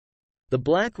The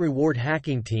Black Reward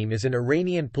Hacking Team is an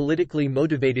Iranian politically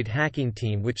motivated hacking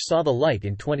team which saw the light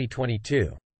in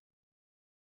 2022.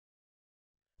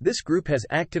 This group has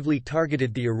actively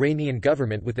targeted the Iranian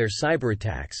government with their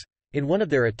cyberattacks. In one of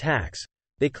their attacks,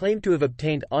 they claim to have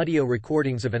obtained audio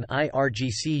recordings of an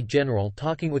IRGC general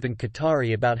talking with an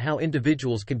Qatari about how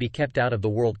individuals can be kept out of the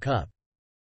World Cup.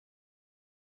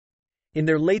 In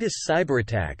their latest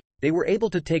cyberattack, they were able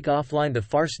to take offline the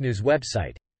Fars News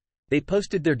website. They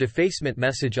posted their defacement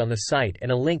message on the site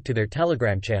and a link to their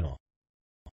Telegram channel.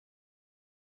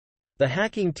 The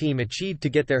hacking team achieved to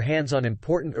get their hands on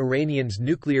important Iranian's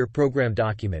nuclear program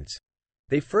documents.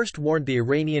 They first warned the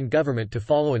Iranian government to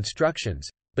follow instructions,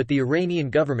 but the Iranian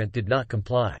government did not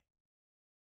comply.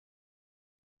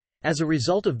 As a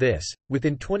result of this,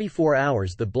 within 24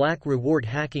 hours the Black Reward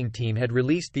Hacking Team had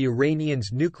released the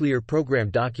Iranian's nuclear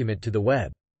program document to the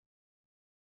web.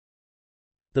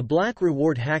 The Black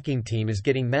Reward Hacking Team is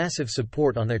getting massive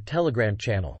support on their Telegram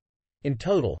channel. In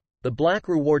total, the Black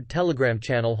Reward Telegram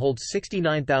channel holds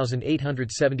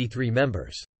 69,873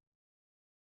 members.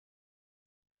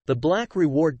 The Black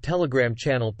Reward Telegram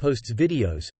channel posts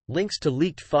videos, links to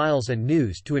leaked files and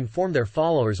news to inform their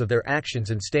followers of their actions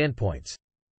and standpoints.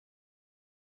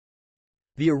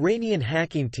 The Iranian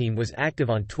hacking team was active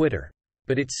on Twitter,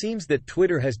 but it seems that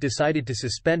Twitter has decided to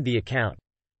suspend the account.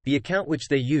 The account which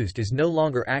they used is no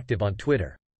longer active on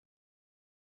Twitter.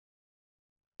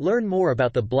 Learn more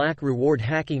about the Black Reward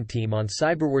Hacking Team on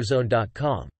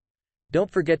cyberwarzone.com. Don't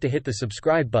forget to hit the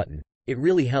subscribe button, it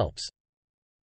really helps.